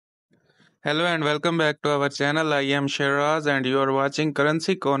Hello and welcome back to our channel. I am Shiraz and you are watching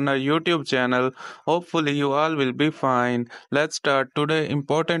Currency Corner YouTube channel. Hopefully you all will be fine. Let's start today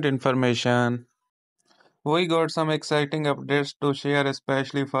important information. We got some exciting updates to share,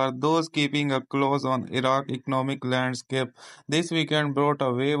 especially for those keeping a close on Iraq economic landscape. This weekend brought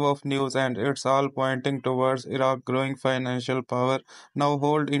a wave of news and it's all pointing towards Iraq growing financial power. Now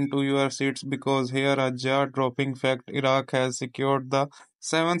hold into your seats because here a jaw-dropping fact: Iraq has secured the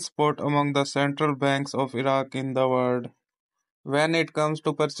seventh spot among the central banks of Iraq in the world. When it comes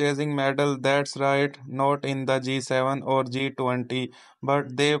to purchasing metal, that's right, not in the G7 or G20,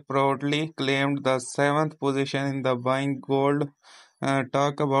 but they proudly claimed the seventh position in the buying gold.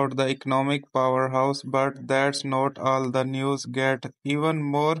 Talk about the economic powerhouse, but that's not all the news get. Even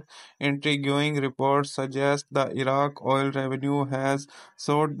more intriguing reports suggest the Iraq oil revenue has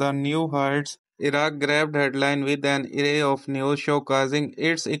soared the new heights. Iraq grabbed headline with an array of news showcasing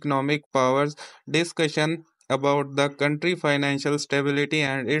its economic powers. Discussion about the country financial stability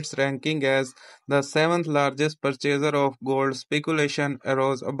and its ranking as the seventh largest purchaser of gold. Speculation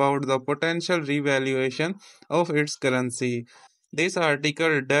arose about the potential revaluation of its currency. This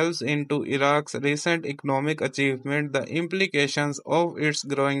article delves into Iraq's recent economic achievement, the implications of its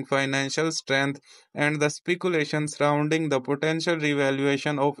growing financial strength, and the speculation surrounding the potential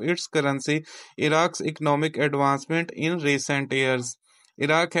revaluation of its currency. Iraq's economic advancement in recent years.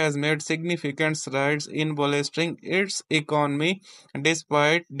 Iraq has made significant strides in bolstering its economy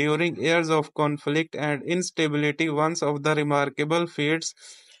despite during years of conflict and instability. One of the remarkable feats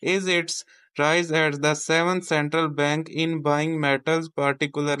is its rise as the seventh central bank in buying metals,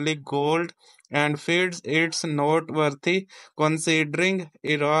 particularly gold, and feeds its noteworthy considering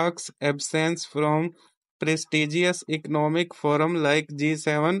Iraq's absence from prestigious economic forum like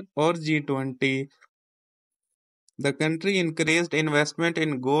G7 or G20. The country increased investment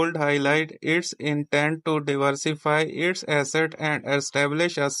in gold highlight its intent to diversify its asset and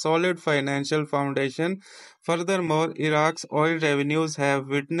establish a solid financial foundation. Furthermore, Iraq's oil revenues have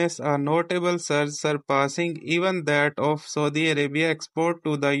witnessed a notable surge surpassing even that of Saudi Arabia export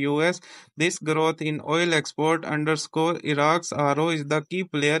to the US. This growth in oil export underscores Iraq's RO is the key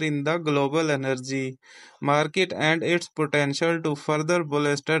player in the global energy market and its potential to further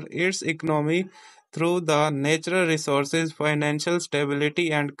bolster its economy through the natural resources, financial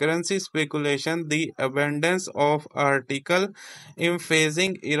stability, and currency speculation. The abundance of article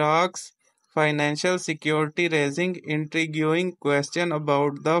emphasizing Iraq's financial security, raising intriguing question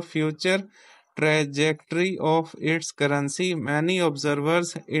about the future trajectory of its currency. Many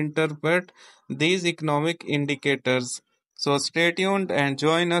observers interpret these economic indicators. So stay tuned and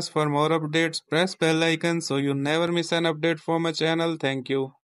join us for more updates. Press bell icon so you never miss an update from my channel. Thank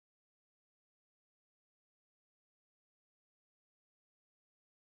you.